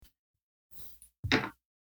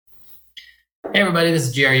Hey everybody, this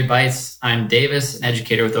is GRE Bites. I'm Davis, an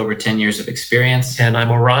educator with over 10 years of experience. And I'm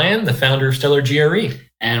Orion, the founder of Stellar GRE.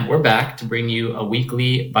 And we're back to bring you a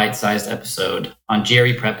weekly bite-sized episode on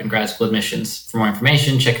GRE prep and grad school admissions. For more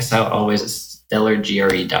information, check us out always at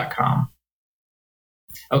stellargre.com.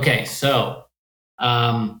 Okay, so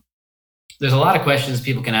there's a lot of questions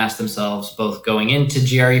people can ask themselves, both going into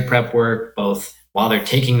GRE prep work, both while they're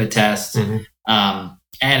taking the test, and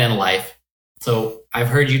in life. So I've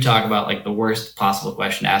heard you talk about like the worst possible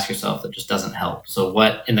question to ask yourself that just doesn't help. So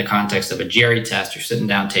what, in the context of a GRE test, you're sitting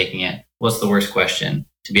down taking it, what's the worst question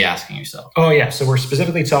to be asking yourself? Oh yeah, so we're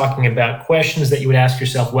specifically talking about questions that you would ask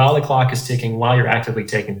yourself while the clock is ticking, while you're actively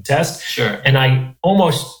taking the test. Sure. And I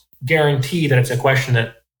almost guarantee that it's a question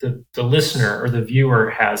that the listener or the viewer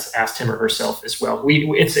has asked him or herself as well.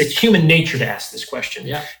 It's human nature to ask this question.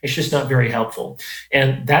 Yeah. It's just not very helpful.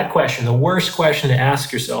 And that question, the worst question to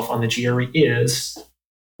ask yourself on the GRE is,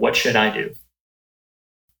 what should I do?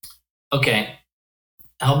 Okay.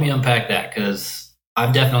 Help me unpack that, because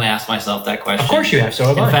I've definitely asked myself that question. Of course you have. So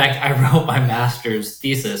have I. In fact, I wrote my master's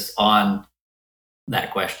thesis on that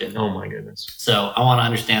question. Oh my goodness. So I want to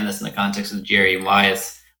understand this in the context of the GRE and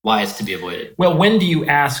why it's to be avoided. Well, when do you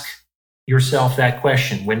ask yourself that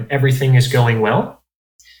question? When everything is going well?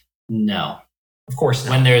 No. Of course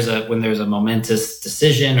not. When there's a momentous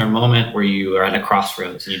decision or moment where you are at a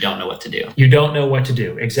crossroads and you don't know what to do. You don't know what to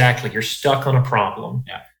do. Exactly. You're stuck on a problem.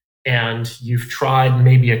 Yeah. And you've tried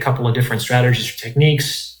maybe a couple of different strategies or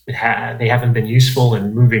techniques. They haven't been useful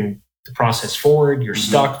in moving the process forward. You're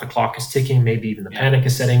stuck. The clock is ticking. Maybe even the panic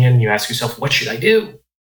is setting in. You ask yourself, what should I do?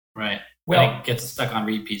 Right. Well, it gets stuck on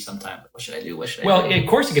repeat sometimes. What should I do? Well, of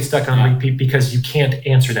course it gets stuck on repeat because you can't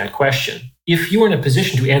answer that question. If you were in a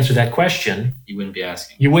position to answer that question, you wouldn't be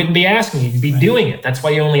asking. You'd be doing it. That's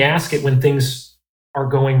why you only ask it when things are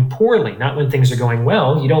going poorly, not when things are going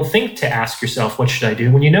well. You don't think to ask yourself, what should I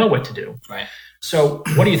do, when you know what to do. Right. So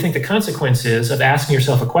what do you think the consequence is of asking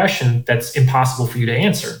yourself a question that's impossible for you to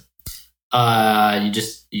answer?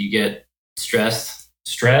 You get stressed.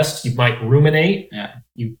 You might ruminate. Yeah.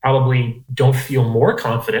 You probably don't feel more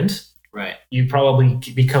confident. Right. You probably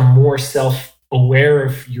become more self-aware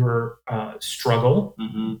of your struggle,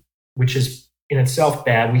 which is in itself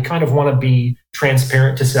bad. We kind of want to be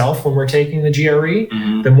transparent to self when we're taking the GRE.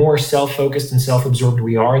 The more self-focused and self-absorbed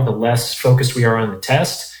we are, the less focused we are on the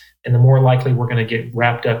test, and the more likely we're going to get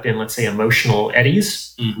wrapped up in, let's say, emotional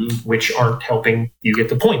eddies, which aren't helping you get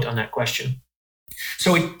the point on that question.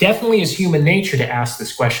 So it definitely is human nature to ask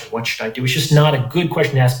this question, what should I do? It's just not a good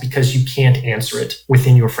question to ask because you can't answer it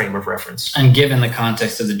within your frame of reference. And given the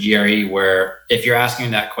context of the GRE, where if you're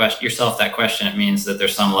asking yourself that question, it means that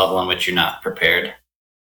there's some level in which you're not prepared.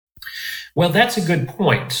 Well, that's a good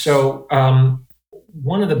point. So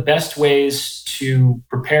one of the best ways to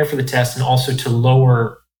prepare for the test and also to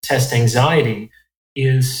lower test anxiety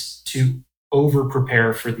is to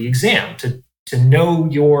over-prepare for the exam, to know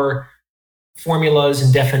your formulas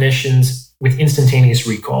and definitions with instantaneous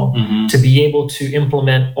recall, to be able to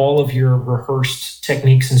implement all of your rehearsed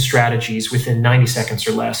techniques and strategies within 90 seconds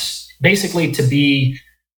or less. Basically, to be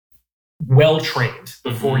well-trained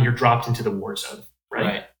before you're dropped into the war zone,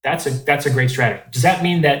 right? That's a great strategy. Does that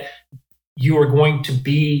mean that you are going to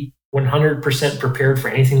be 100% prepared for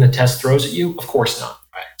anything the test throws at you? Of course not.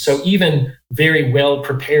 Right. So even very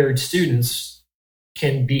well-prepared students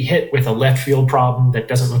can be hit with a left field problem that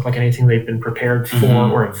doesn't look like anything they've been prepared for,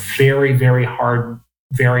 or a very, very hard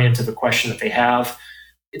variant of a question that they have.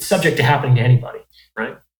 It's subject to happening to anybody,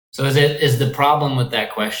 right? So is the problem with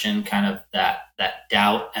that question kind of that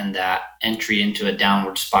doubt and that entry into a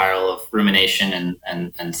downward spiral of rumination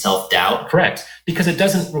and self-doubt? Correct. Because it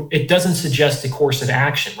doesn't suggest a course of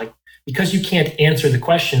action. Like, because you can't answer the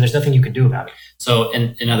question, there's nothing you can do about it. So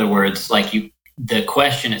in other words, the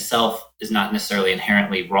question itself is not necessarily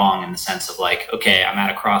inherently wrong in the sense of like, okay, I'm at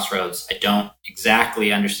a crossroads. I don't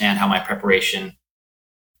exactly understand how my preparation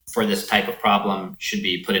for this type of problem should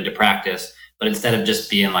be put into practice. But instead of just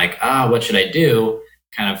being like, what should I do?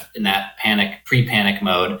 Kind of in that pre-panic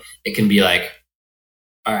mode, it can be like,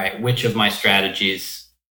 all right, which of my strategies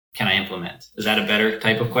can I implement? Is that a better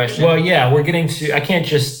type of question? Well, yeah, it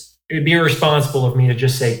would be irresponsible of me to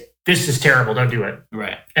just say, this is terrible, don't do it.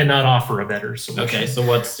 Right. And not offer a better solution. Okay, so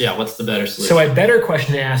what's the better solution? So a better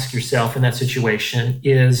question to ask yourself in that situation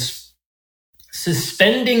is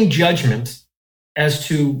suspending judgment as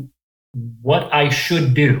to what I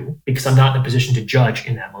should do, because I'm not in a position to judge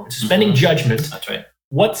in that moment. Suspending judgment. That's right.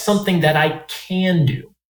 What's something that I can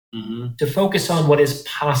do to focus on what is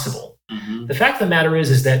possible. The fact of the matter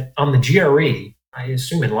is that on the GRE, I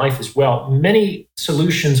assume in life as well, many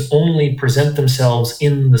solutions only present themselves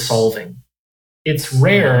in the solving. it's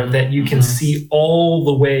rare that you can see all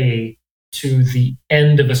the way to the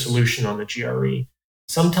end of a solution on the GRE.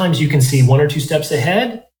 Sometimes you can see 1 or 2 steps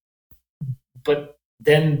ahead, but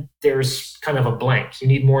then there's kind of a blank. You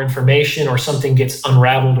need more information, or something gets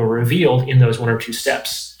unraveled or revealed in those 1 or 2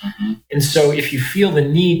 steps. And so if you feel the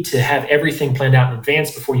need to have everything planned out in advance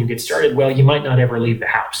before you get started, well, you might not ever leave the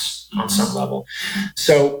house on some level.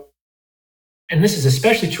 So, and this is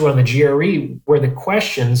especially true on the GRE, where the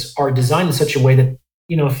questions are designed in such a way that,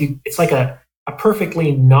 it's like a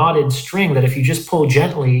perfectly knotted string that if you just pull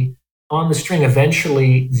gently on the string,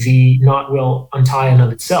 eventually the knot will untie and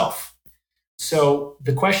of itself. So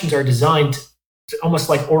the questions are designed to almost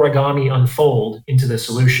like origami unfold into the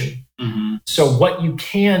solution. So what you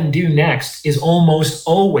can do next is almost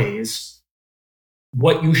always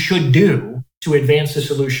what you should do to advance the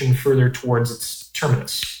solution further towards its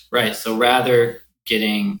terminus. Right. So rather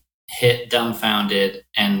getting hit dumbfounded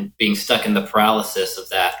and being stuck in the paralysis of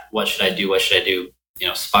that, what should I do,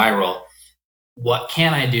 spiral, what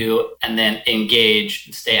can I do? And then engage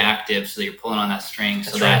and stay active so that you're pulling on that string.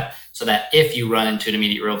 So that if you run into an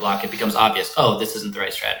immediate roadblock, it becomes obvious, oh, this isn't the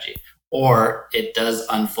right strategy. Or it does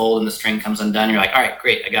unfold and the string comes undone. You're like, all right,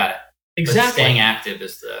 great, I got it. Exactly.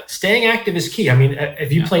 But staying active is key. I mean,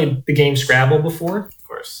 have you played the game Scrabble before? Of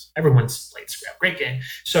course. Everyone's played Scrabble. Great game.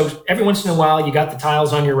 So every once in a while, you got the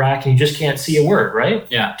tiles on your rack and you just can't see a word, right?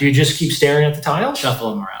 Yeah. Do you just keep staring at the tiles? Shuffle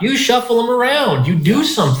them around. You shuffle them around. You do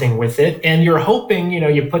something with it, and you're hoping,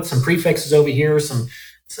 you put some prefixes over here, some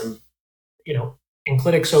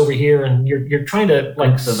enclitics over here, and you're trying to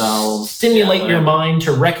stimulate your mind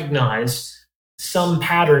to recognize some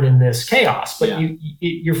pattern in this chaos. But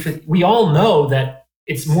we all know that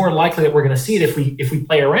it's more likely that we're going to see it if we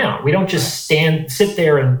play around. We don't just sit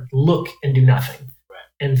there and look and do nothing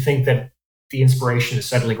and think that the inspiration is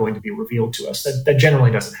suddenly going to be revealed to us. That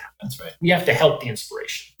generally doesn't happen. That's right. We have to help the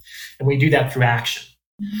inspiration, and we do that through action.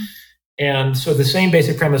 And so the same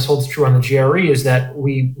basic premise holds true on the GRE, is that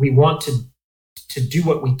we want to do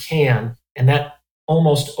what we can, and that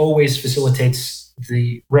almost always facilitates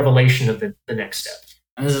the revelation of the next step.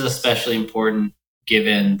 And this is especially important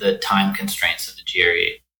given the time constraints of the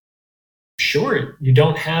GRE. Sure, you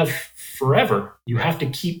don't have forever. You have to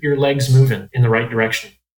keep your legs moving in the right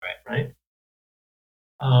direction. Right?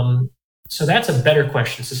 So that's a better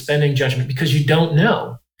question, suspending judgment, because you don't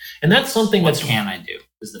know. And that's something What can I do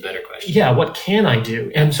is the better question. Yeah, what can I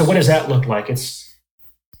do? And so what does that look like?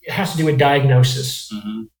 It has to do with diagnosis,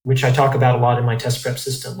 which I talk about a lot in my test prep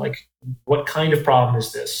system. Like, what kind of problem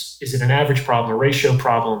is this? Is it an average problem, a ratio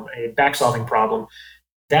problem, a back-solving problem?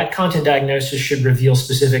 That content diagnosis should reveal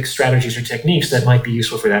specific strategies or techniques that might be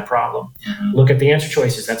useful for that problem. Look at the answer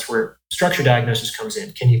choices. That's where structure diagnosis comes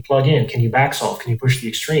in. Can you plug in? Can you back-solve? Can you push the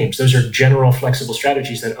extremes? Those are general, flexible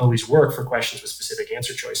strategies that always work for questions with specific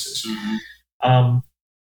answer choices.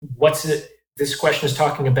 This question is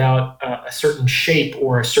talking about a certain shape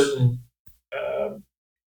or a certain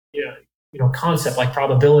concept like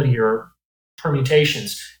probability or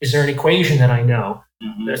permutations. Is there an equation that I know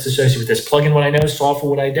that's associated with this? Plug in what I know, solve for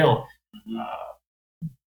what I don't.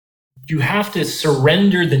 You have to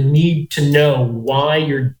surrender the need to know what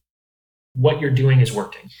you're doing is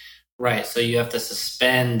working. Right. So you have to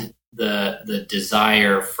suspend the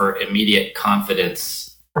desire for immediate confidence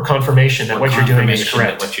or confirmation that what you're doing is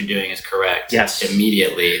correct. What you're doing is correct. Yes.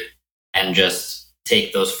 Immediately, and just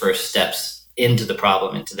take those first steps into the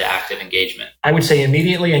problem, into the active engagement. I would say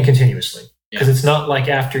immediately and continuously, because it's not like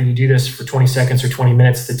after you do this for 20 seconds or 20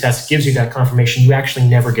 minutes, the test gives you that confirmation. You actually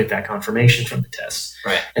never get that confirmation from the test.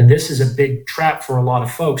 Right. And this is a big trap for a lot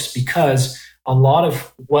of folks, because a lot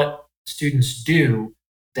of what students do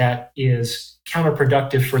that is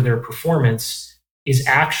counterproductive for their performance is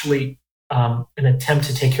actually an attempt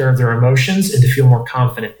to take care of their emotions and to feel more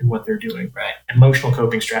confident in what they're doing. Right. Emotional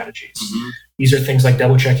coping strategies. These are things like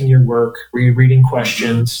double checking your work, rereading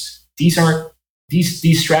questions. These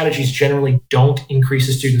strategies generally don't increase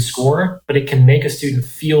a student's score, but it can make a student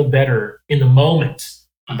feel better in the moment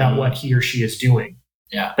about what he or she is doing.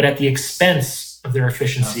 Yeah. But at the expense of their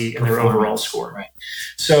efficiency and their overall score. Right.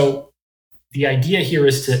 So the idea here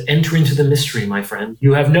is to enter into the mystery, my friend.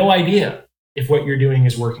 You have no idea if what you're doing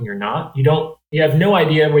is working or not. You have no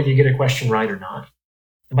idea whether you get a question right or not.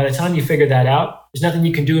 And by the time you figure that out, there's nothing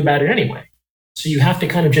you can do about it anyway. So you have to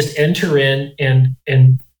kind of just enter in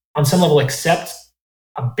and on some level accept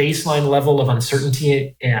a baseline level of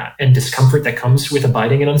uncertainty and discomfort that comes with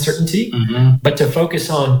abiding in uncertainty, but to focus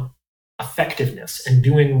on effectiveness and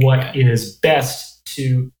doing what is best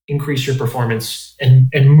to increase your performance and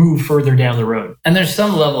move further down the road. And there's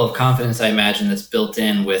some level of confidence, I imagine, that's built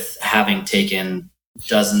in with having taken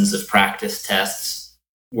dozens of practice tests,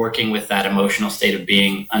 working with that emotional state of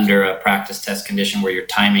being under a practice test condition where you're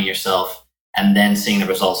timing yourself, and then seeing the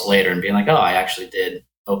results later and being like, oh, I actually did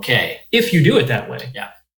okay. If you do it that way. Yeah.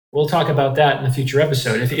 We'll talk about that in a future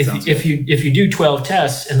episode. If you do 12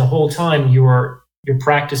 tests and the whole time you're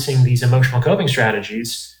practicing these emotional coping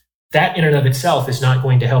strategies, that in and of itself is not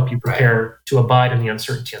going to help you prepare to abide in the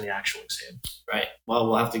uncertainty on the actual exam. Right. Well,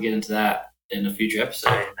 we'll have to get into that in a future episode.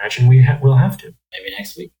 I imagine we'll have to. Maybe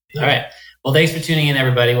next week. Yeah. All right. Well, thanks for tuning in,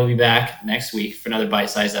 everybody. We'll be back next week for another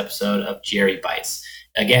bite-sized episode of GRE Bites.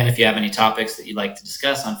 Again, if you have any topics that you'd like to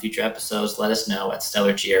discuss on future episodes, let us know at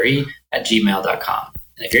stellargre@gmail.com.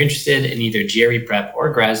 And if you're interested in either GRE prep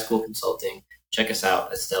or grad school consulting, check us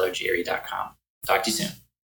out at stellargre.com. Talk to you soon.